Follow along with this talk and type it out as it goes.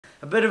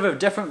A bit of a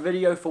different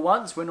video for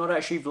once. We're not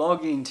actually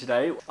vlogging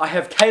today. I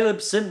have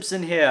Caleb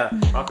Simpson here.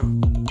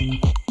 Welcome.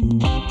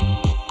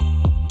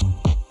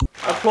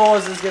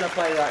 Applause is gonna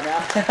play right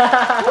now.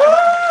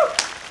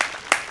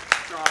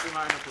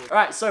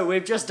 Alright, so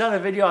we've just done a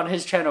video on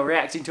his channel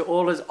reacting to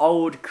all his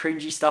old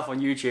cringy stuff on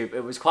YouTube.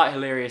 It was quite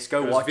hilarious.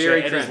 Go watch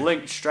it. It is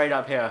linked straight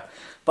up here.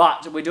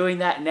 But we're doing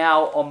that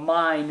now on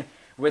mine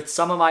with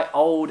some of my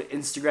old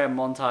Instagram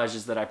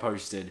montages that I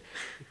posted.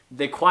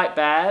 They're quite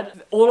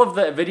bad. All of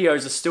the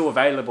videos are still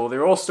available.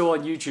 They're all still on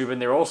YouTube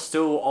and they're all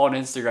still on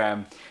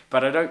Instagram.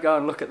 But I don't go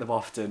and look at them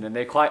often, and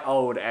they're quite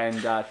old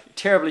and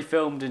terribly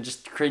filmed and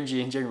just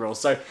cringy in general.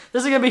 So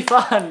this is going to be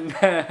fun. It's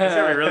going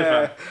to be really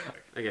fun.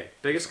 Okay,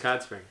 biggest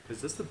card spring.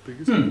 Is this the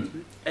biggest card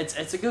spring?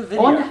 It's a good video.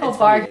 I wonder how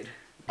far...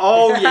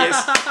 Oh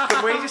yes!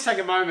 Can we just take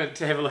a moment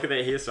to have a look at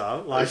that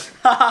hairstyle? Like,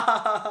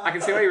 I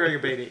can see why you're wearing a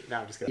beanie. No,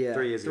 I'm just kidding. Yeah,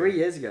 3 years ago. 3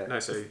 years ago. No,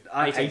 so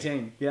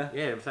 18. Yeah.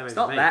 Yeah, same It's age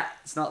not as me. that.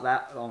 It's not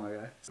that long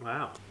ago.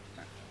 Wow.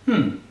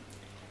 I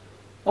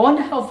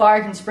wonder how far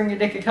I can spring a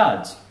deck of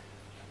cards.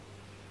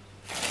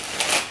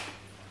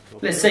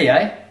 Let's see,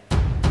 eh?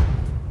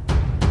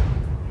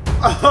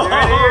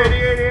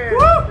 Ready.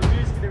 Woo! The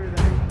music and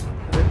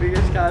everything. The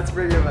biggest card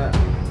spring ever.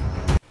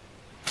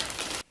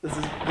 This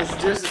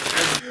is just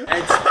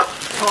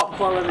it's top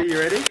quality. You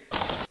ready?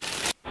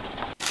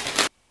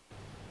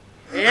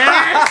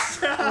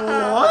 Yes!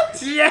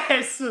 What?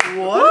 Yes!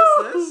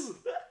 What is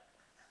this?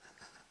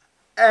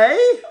 Eh?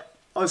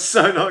 I was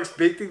so not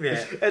expecting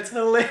that. It's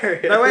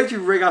hilarious. No way did you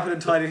rig up an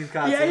entire deck of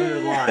cards Yeah, on yeah,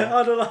 the yeah. line.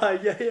 On the line,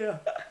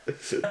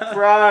 yeah.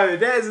 Bro,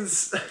 that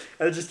is...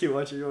 I just keep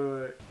watching.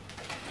 Wait.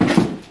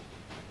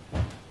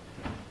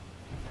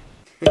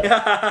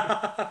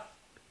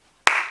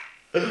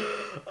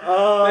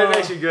 Oh, That's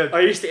actually good.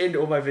 I used to end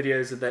all my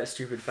videos with that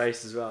stupid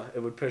face as well. It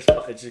would push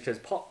pop, it just goes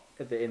pop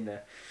at the end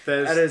there.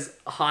 That is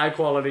high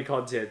quality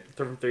content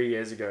from 3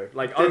 years ago.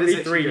 Like That only is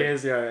 3 actually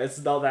years ago. It's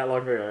not that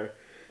long ago.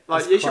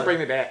 Like, It's you should quite-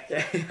 bring it back.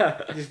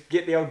 Yeah. Just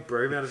get the old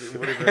broom out of it,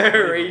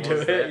 whatever it Redo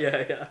was it, that.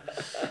 yeah.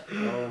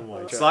 Oh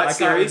my god. Slight I can't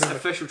series, remember.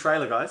 official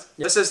trailer, guys.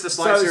 This is the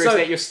Slight So- series so-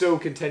 that you're still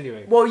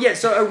continuing. Well, yeah,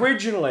 so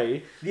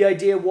originally, the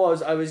idea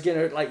was I was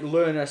gonna, like,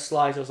 learn a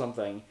slice or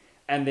something,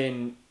 and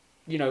then,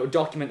 you know,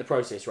 document the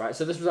process, right?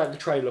 So this was, like, the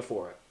trailer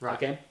for it, Right.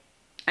 okay?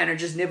 And it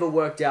just never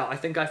worked out. I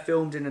think I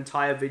filmed an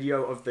entire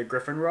video of the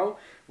Griffin roll,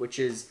 which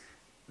is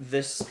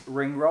this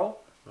ring roll.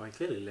 Well, I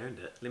clearly learned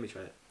it. Let me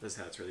try it. This is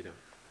how it's really done.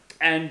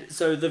 And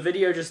so the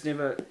video just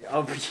never...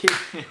 Oh,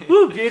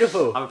 woo,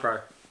 beautiful. I'm a pro.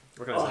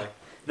 What can I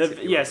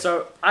say? Yeah,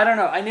 so I don't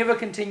know. I never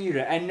continued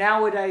it, and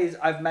nowadays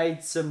I've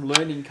made some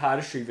learning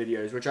cardistry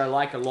videos, which I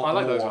like a lot more. I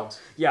like those ones.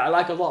 Yeah, I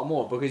like a lot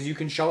more because you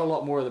can show a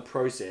lot more of the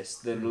process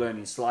than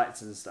learning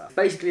sleights and stuff.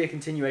 Basically, a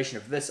continuation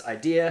of this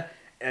idea.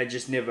 I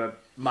just never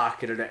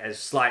marketed it as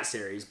sleight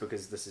series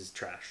because this is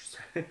trash.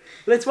 So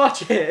let's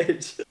watch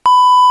it.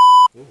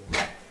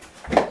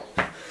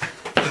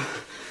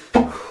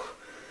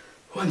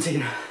 One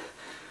second.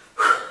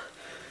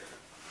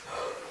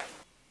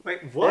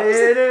 Wait, what? Is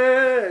it?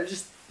 No.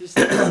 Just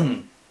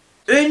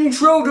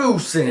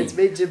Introducing! it's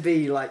meant to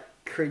be like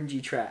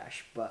cringy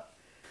trash, but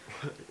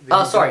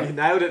Oh, sorry. You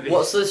nailed it.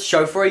 What's this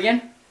show for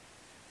again?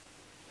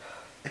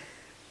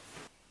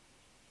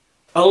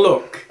 A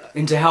look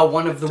into how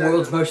one of the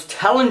world's most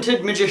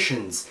talented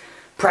magicians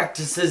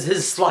practices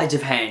his sleight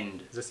of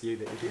hand. Is this you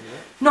that you're doing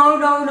that?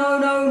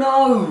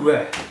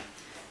 No.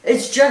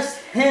 It's just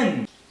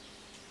him.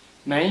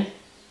 me?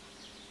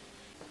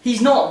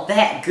 He's not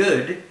that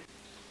good.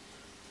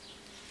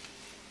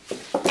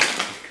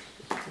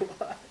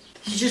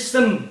 He's just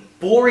some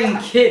boring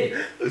kid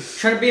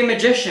trying to be a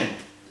magician.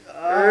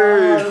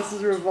 This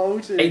is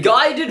revolting. A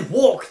guided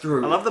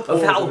walkthrough I love the of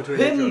pause how between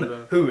each him,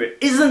 other. who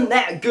isn't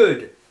that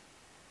good,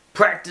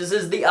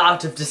 practices the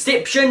art of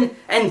deception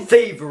and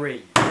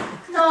thievery.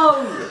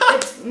 No,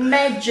 it's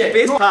magic.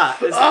 The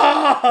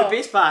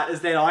best part is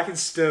that I can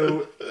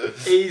still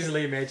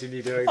easily imagine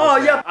you doing this. Oh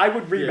now. yeah, I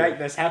would remake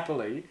this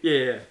happily,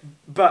 Yeah.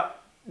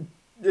 but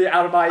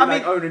out of my I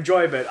mean- own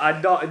enjoyment,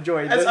 I'm not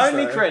enjoying this. It's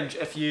only though. cringe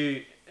if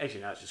you...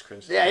 Actually, no, it's just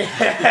cringe. Yeah.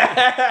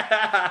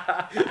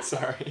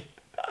 Sorry.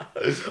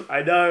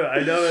 I know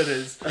it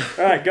is.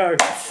 Alright, go.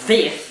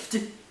 Theft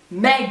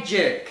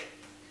magic.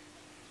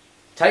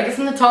 Take it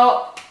from the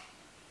top.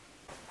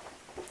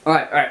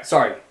 Alright,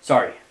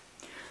 sorry.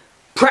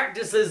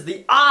 Practices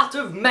the art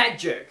of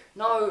magic.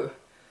 No,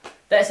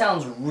 that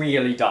sounds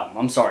really dumb.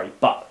 I'm sorry,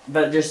 but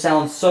that just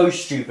sounds so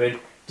stupid.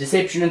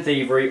 Deception and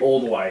thievery all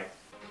the way.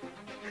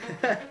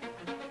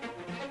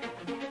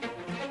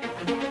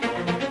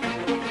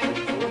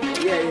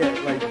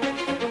 Yeah, like...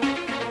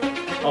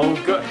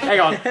 Oh, good. Hang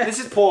on. This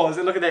is pause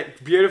and look at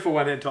that beautiful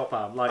one in top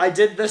arm. Like, I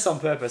did this on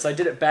purpose. I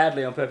did it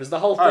badly on purpose. The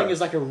whole thing Oh.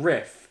 is like a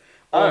riff.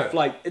 Oh. Of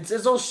like, it's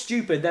all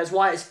stupid. That's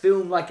why it's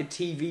filmed like a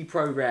TV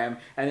program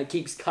and it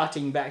keeps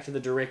cutting back to the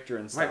director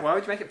and stuff. wait, why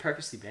would you make it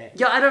purposely bad?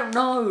 Yeah, I don't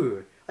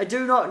know. I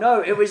do not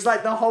know. It was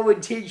like the whole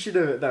intention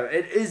of it though.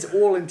 It is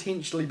all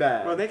intentionally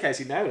bad. Well, in that case,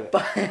 you nailed it.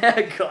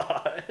 But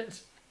God.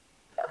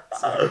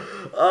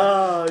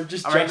 Oh,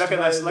 just I mean, look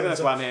at this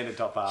one-handed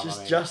top arm.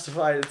 Just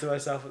justifying it to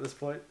myself at this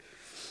point.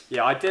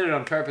 Yeah, I did it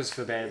on purpose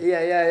for Ben.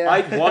 Yeah.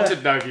 I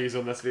wanted no views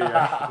on this video.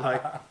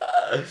 Like,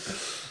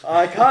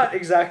 I can't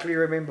exactly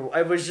remember.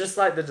 It was just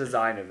like the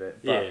design of it.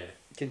 But yeah.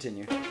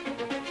 Continue.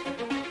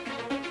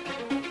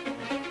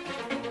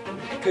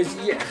 Because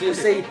you'll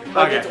see,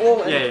 like it's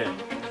all. Yeah.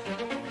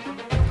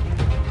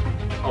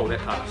 Oh, that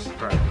pass,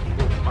 bro.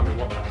 I mean,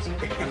 what pass?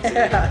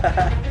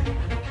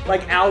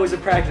 Like hours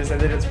of practice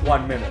and then it's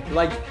 1 minute.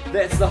 Like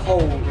that's the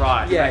whole.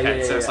 Right. Yeah.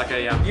 It's like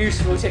a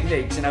useful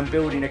techniques, and I'm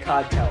building a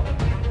card tower.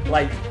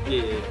 Like.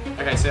 Yeah.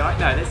 Okay, so no,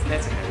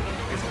 that's okay.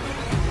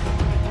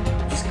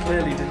 Just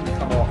clearly didn't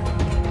come off.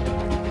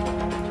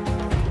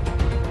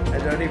 I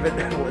don't even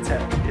know what's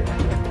happening yet.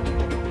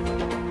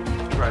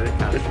 Bro, that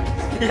counts.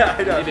 Yeah, I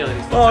know.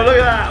 Oh, look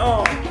at that!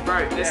 Oh, bro,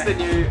 that's the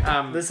new.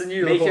 That's the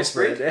new Mika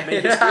spread.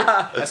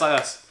 That's like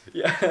us.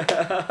 Yeah.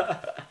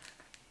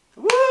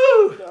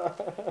 Woo!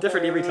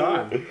 Different every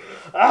time.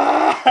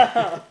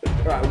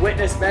 Right,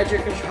 witness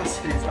magic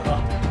atrocities.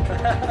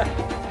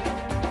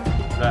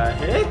 The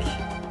heck?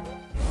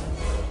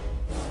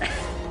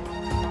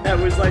 That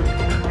was like,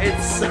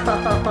 it's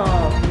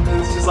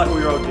It's just like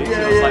we were all geeks. I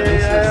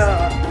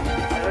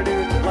don't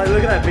even, like,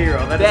 look at that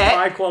B-roll. That is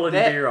high quality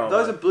B-roll.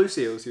 Those are blue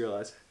seals, you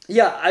realise?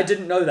 Yeah, I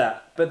didn't know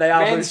that, but they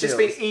are blue Man's seals.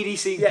 just been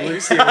EDC blue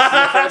seals for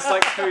the first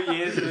like 2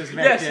 years of this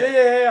Yes, magnet.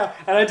 yeah.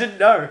 And I didn't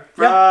know.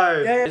 Bro.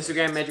 Yeah.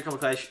 Instagram magic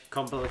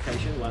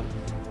complication 1.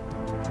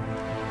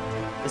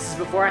 This is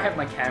before I had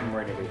my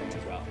camera and everything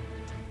as well.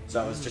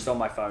 So it was just on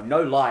my phone.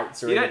 No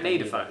lights or You don't anything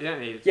need a either. phone. You don't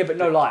need. Yeah, but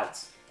no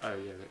lights. Oh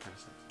yeah, that kind of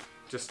stuff.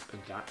 Just in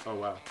dark. Oh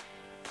wow.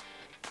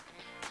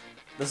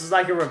 This is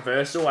like a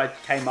reversal I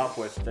came up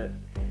with that,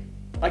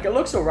 like, it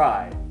looks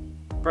alright.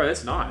 Bro,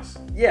 that's nice.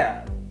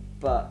 Yeah,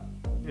 but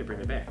You need to bring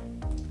it back.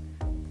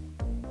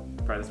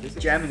 Bro, this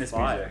music. jamming this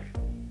fire.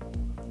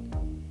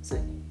 music. See,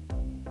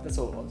 that's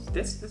all it was.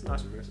 That's a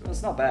nice reversal.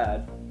 It's not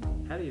bad.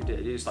 How do you do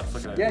it? You just like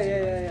flick it over.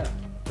 Yeah.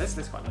 That's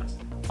quite nice.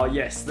 Oh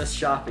yes, this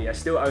Sharpie. I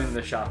still own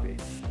the Sharpie.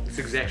 This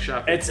exact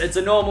Sharpie. It's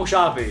a normal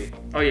Sharpie.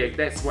 Oh yeah,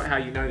 that's how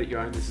you know that you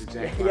own this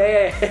exact one.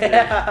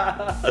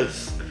 Yeah.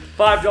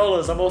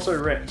 $5. I'm also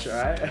rich,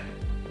 alright?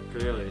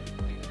 Really?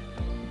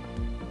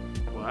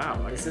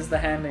 Wow. This is the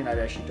handling I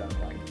actually don't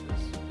like.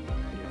 This.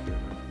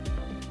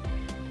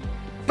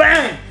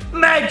 Bang!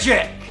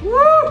 Magic!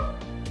 Woo!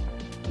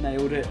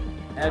 Nailed it.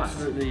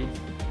 Absolutely.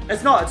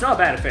 It's not a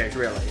bad effect,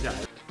 really. No.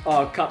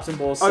 Oh, cups and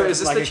balls. Oh, set, is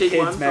this like the a cheap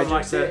kid's one from, magic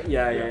like, set? the-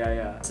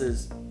 Yeah. This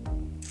is.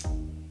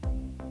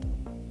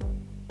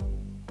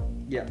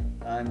 Yeah,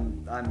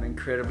 I'm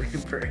incredibly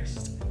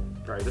impressed.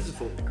 Bro, this is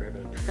full of crap.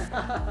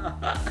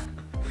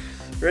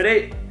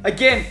 Ready?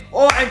 Again!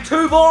 Oh, and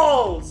 2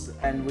 balls!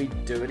 And we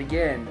do it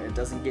again. It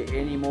doesn't get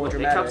any more That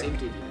dramatic. cup's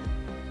empty.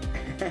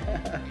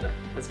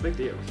 That's a big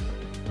deal.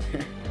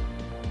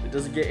 It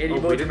doesn't get any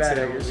Oh, more we didn't say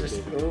dramatic. that It's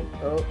one,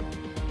 just oh.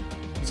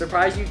 I'm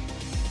surprised you.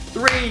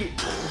 3!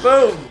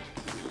 Boom!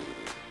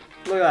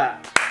 Look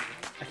at that.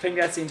 I think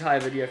that's the entire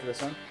video for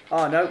this one.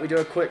 Oh no, we do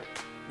a quick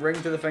ring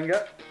to the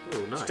finger. Oh,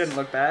 nice. Which didn't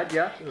look bad,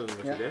 yeah. That doesn't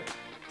look Yeah. too bad.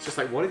 It's just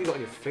like, what have you got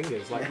on your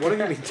fingers? Like, what have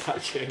you been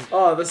touching?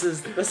 Oh, this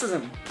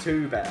isn't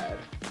too bad.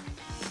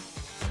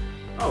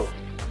 Oh.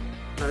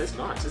 No, that's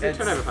nice. It's a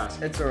turnover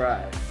pass. It's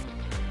alright.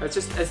 It's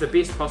the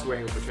best possible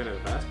angle for turnover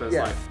pass, but it's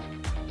Yeah. like,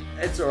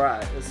 It's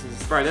alright. This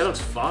is. bro, that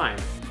looks fine.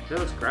 That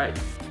looks great.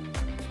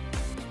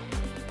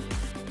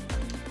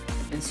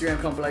 Instagram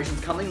compilations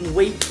coming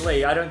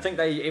weekly. I don't think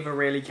they ever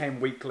really came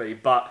weekly,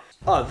 but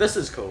oh, this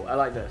is cool. I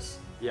like this.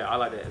 Yeah, I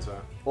like that as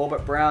well.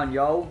 Orbit Brown,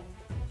 yo.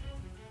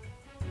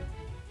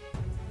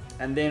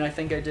 And then I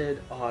think I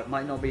did. Oh, it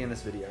might not be in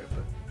this video,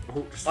 but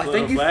Oh, just I a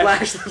think little you flash.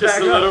 flashed the Just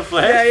back a little up.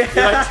 flash.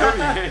 Yeah. You're like, tell me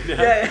hand down.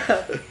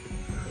 Yeah.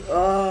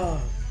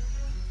 Oh,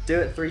 do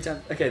it 3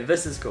 times. Okay,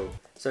 this is cool.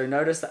 So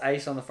notice the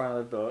ace on the front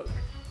of the book,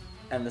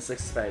 and the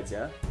 6 of spades.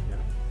 Yeah.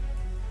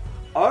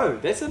 Oh,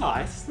 that's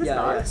nice. That's Yeah.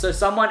 nice. So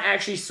someone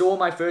actually saw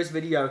my first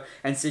video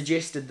and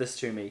suggested this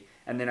to me,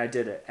 and then I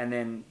did it, and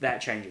then that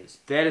changes.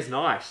 That is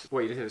nice. What,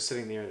 you just have it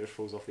sitting there and it just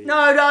falls off the edge? No,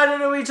 I don't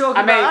know what you're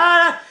talking I mean-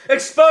 about.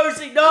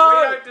 Exposing. No,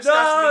 We don't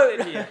discuss method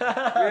no. here.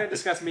 We don't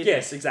discuss method.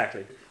 Yes,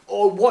 exactly.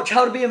 Or watch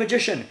How to Be a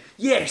Magician.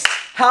 Yes,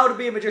 How to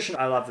Be a Magician.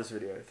 I love this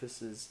video.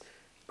 This is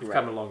We've great.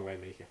 come a long way,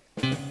 Mika.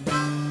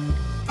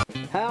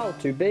 How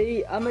to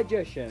be a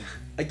magician.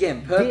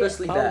 Again,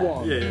 purposely Get a bad.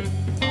 wand. Yeah.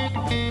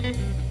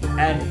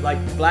 And like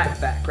black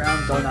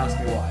background. Don't ask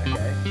me why.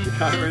 Okay. You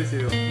can't really see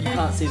them. You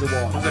can't see the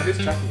wand. So who's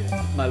chucking it?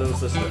 My little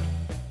sister.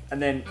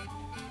 And then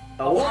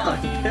a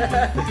wand.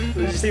 Did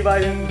you see my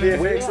VFX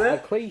We're a there?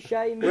 cliche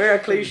magician. Wear a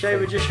cliche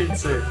magician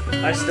suit.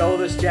 I stole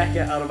this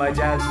jacket out of my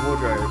dad's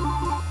wardrobe.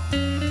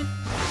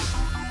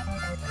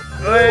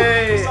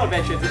 Hey! It's not a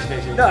bad transition,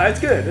 actually. No, it's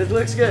good. It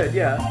looks good,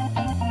 yeah.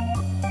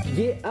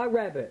 Get a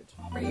rabbit.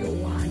 Real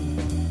one.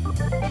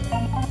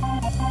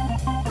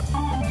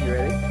 You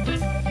ready?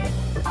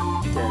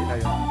 Yeah, you know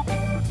you are.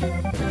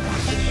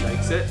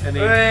 Shakes it, and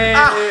then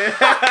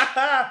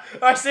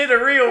I said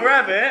a real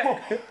rabbit.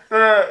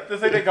 the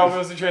thing that got me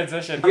was the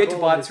transition. You had to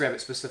buy this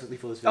rabbit specifically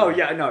for this video. Oh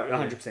yeah, no,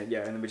 100%, yeah,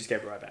 and then we just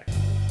gave it right back.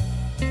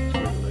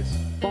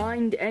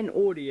 Find an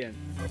audience.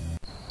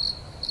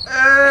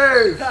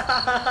 Hey!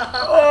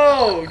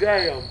 Oh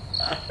damn!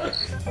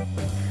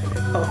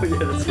 Oh yeah,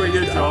 that's Pretty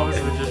good job as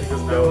a magician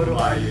because no one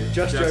are you?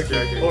 Just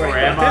joking. Or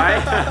am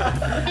I?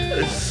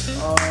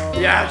 Oh,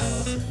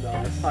 Yes!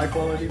 nice. High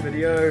quality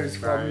videos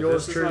from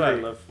yours This is what I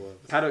truly. live for.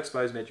 How to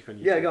expose magic on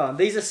YouTube. Yeah, go on.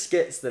 These are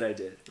skits that I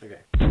did. Okay.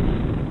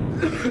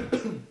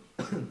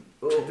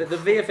 The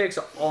VFX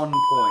are on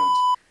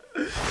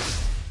point.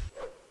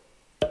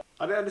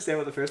 I don't understand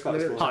what the first part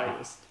is for. Hi.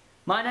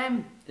 My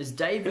name is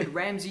David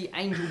Ramsey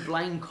Angel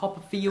Blaine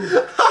Copperfield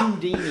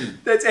Houdini.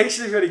 That's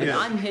actually pretty good. And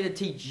I'm here to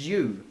teach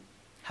you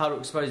how to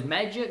expose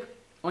magic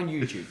on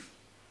YouTube.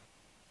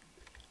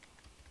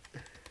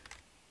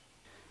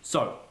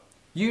 So,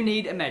 you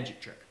need a magic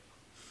trick.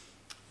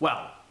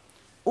 Well,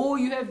 all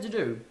you have to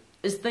do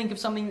is think of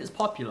something that's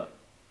popular.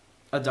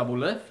 A double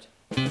lift.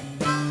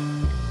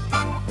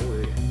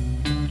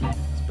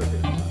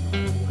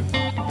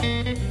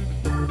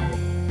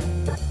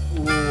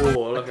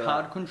 Ooh, A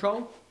card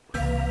control.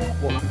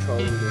 What control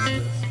is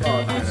this?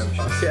 Oh, no,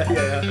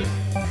 yeah.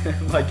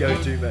 My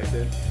go-to back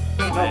then.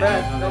 Not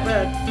bad, not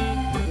bad.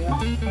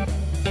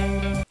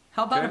 Yeah.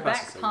 How about a Very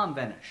back fast. palm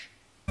vanish?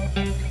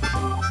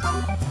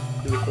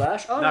 Do we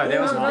flash? Oh, No,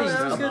 that was nice. These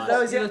That was are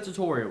nice. popular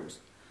tutorials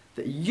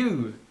that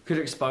you could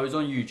expose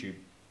on YouTube.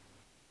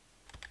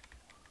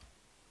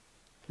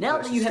 Now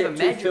Right, that so you have a step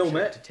two, magic film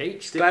trick it. to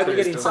teach, Glad we're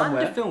getting it's some- time to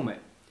somewhere. film it.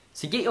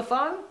 So get your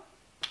phone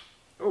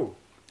Oh,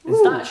 and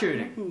start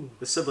shooting.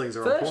 the siblings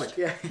are on First, point.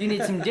 Yeah. you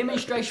need some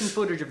demonstration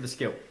footage of the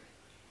skill.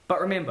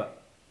 But remember,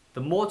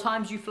 the more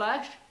times you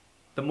flash,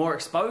 the more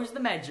exposed the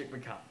magic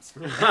becomes.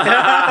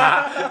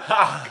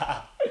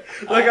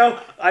 Look,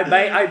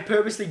 I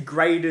purposely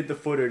graded the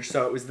footage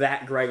so it was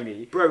that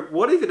grainy. Bro,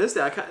 what even is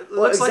that? I can't, it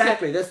Well, looks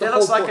exactly, Like that's the that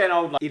looks whole like point. an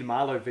old Ed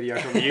Marlowe video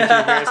from YouTube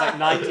where it's like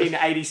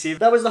 1987.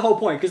 That was the whole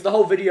point, because the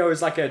whole video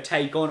is like a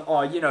take on,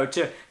 oh, you know,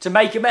 to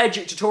make a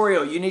magic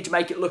tutorial, you need to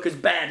make it look as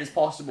bad as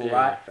possible,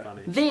 right?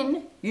 Funny.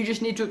 Then, you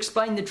just need to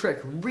explain the trick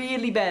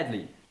really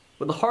badly,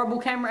 with a horrible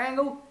camera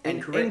angle and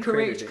Incorrect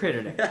incorrect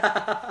crediting.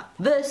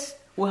 This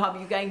will help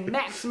you gain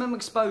maximum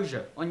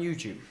exposure on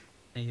YouTube.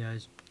 Hey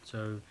guys,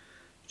 so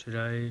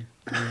today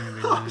we're going to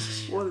be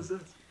learning What is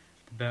this?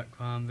 the back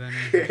palm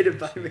vanish. Created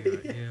by See me.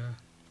 right here.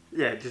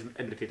 Yeah, just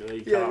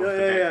independently. Yeah, cut off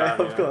the yeah, back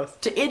part, of course.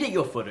 To edit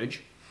your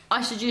footage,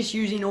 I suggest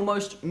using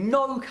almost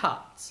no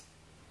cuts.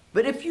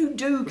 But if you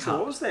do So what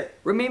cut, was that?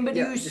 remember to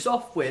Yeah, use just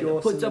software pure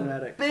that puts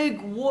cinematic. a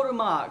big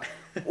watermark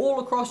all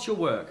across your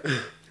work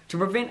to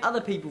prevent other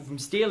people from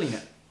stealing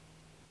it.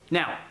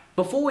 Now,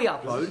 before we This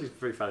upload, is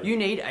pretty funny. you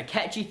need a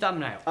catchy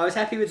thumbnail. I was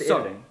happy with the So,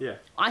 editing. Yeah.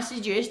 I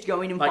suggest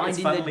going and Like, it's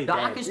finding funnily the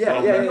bad. darkest Yeah,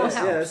 room yeah, in your yeah, house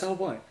that's the whole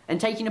point. and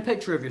taking a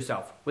picture of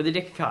yourself with a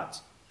deck of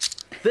cards.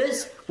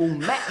 This will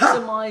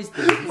maximise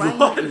the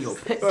grain in your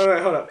picture.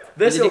 Wait, hold up.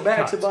 This will With the dick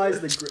cuts.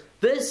 maximize the...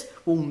 This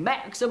will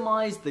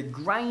maximise the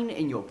grain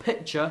in your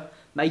picture,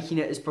 making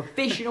it as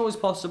professional as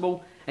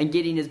possible and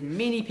getting as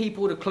many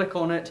people to click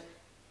on it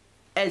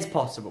as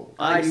possible.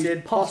 I used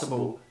said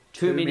possible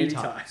too many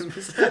times.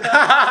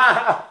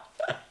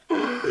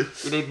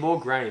 You need more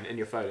grain in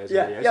your photos.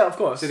 Yeah, and videos, yeah, of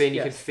course, So then you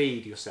yes. can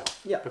feed yourself.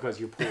 Yeah. Because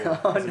you're poor.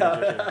 Oh, as a no.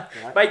 magician,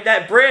 right? Make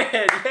that bread!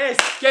 Yes!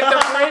 Get the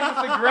bread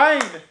with the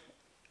grain!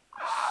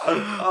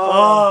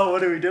 Oh,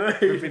 what are we We've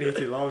doing? been here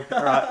too long.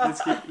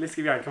 Alright, let's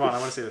keep going. Come on, I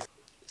want to see this.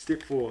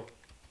 Step 4.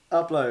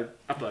 Upload.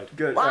 Upload.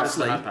 Good.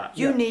 Lastly, hard part.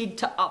 you Yeah. need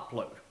to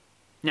upload.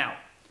 Now,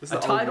 This is a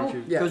the old title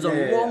YouTube. Yeah, goes yeah,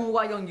 a yeah, long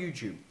way on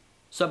YouTube.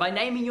 So by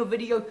naming your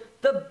video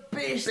the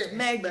best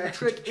magic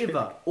trick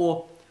ever,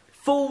 or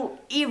fool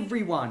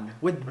everyone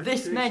with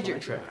this magic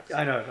trick,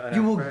 I know.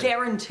 you will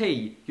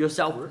guarantee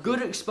yourself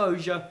good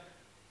exposure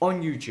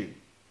on YouTube.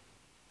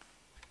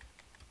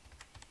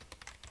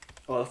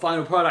 Oh, the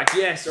final product,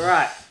 yes,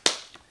 alright.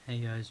 Hey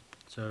guys,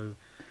 so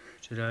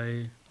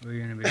today we're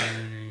going to be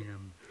learning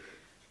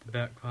the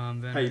back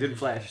palm vanish. Hey, you didn't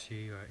flash. as you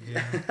see right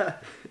here.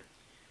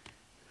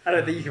 I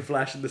don't think you can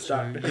flash in the So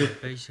start. yeah,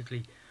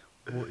 basically,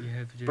 what you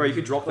have to do. Bro, you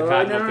could drop the Oh,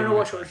 card. no, and no, look no, in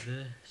watch, the- watch.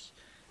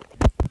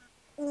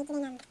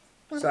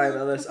 this. Sorry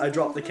about this. I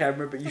dropped the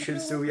camera, but you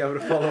should still be able to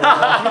follow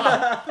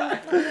along.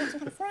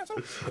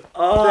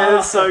 Oh, That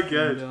is so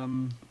good.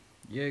 And,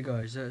 yeah,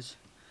 guys,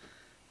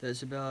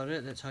 that's about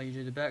it. That's how you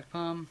do the back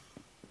palm.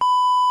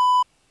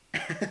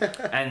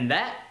 And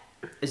that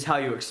is how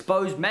you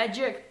expose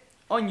magic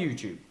on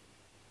YouTube.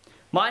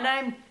 My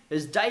name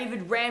is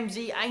David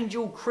Ramsey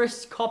Angel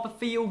Chris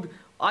Copperfield.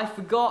 I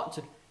forgot,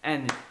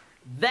 and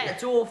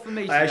that's all for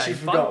me today, I actually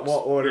forgot folks.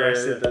 what order I Yeah,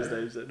 said yeah. those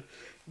names in.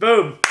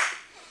 Boom!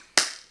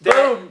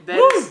 Boom!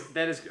 Woo!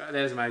 That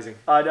is amazing.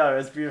 I know,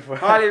 it's beautiful.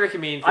 Highly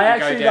recommend for I you to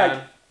go actually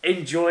down.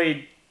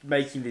 enjoyed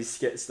making these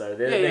skits though.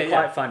 They're Yeah, they're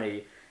yeah, quite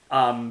funny.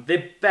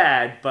 They're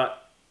bad,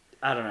 but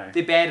I don't know.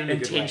 They're bad in a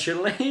good way.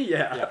 Intentionally,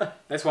 yeah. Yeah.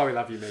 That's why we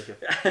love you, Mika.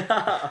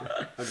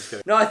 I'm just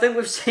kidding. No, I think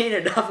we've seen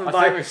enough of I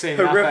my think we've seen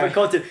enough, horrific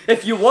content.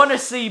 If you want to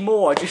see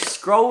more, just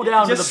scroll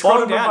down to the scroll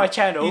bottom down. of my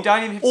channel. You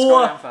don't even have to scroll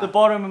down or far. the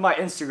bottom of my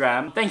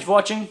Instagram. Thank you for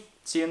watching.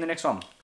 See you in the next one.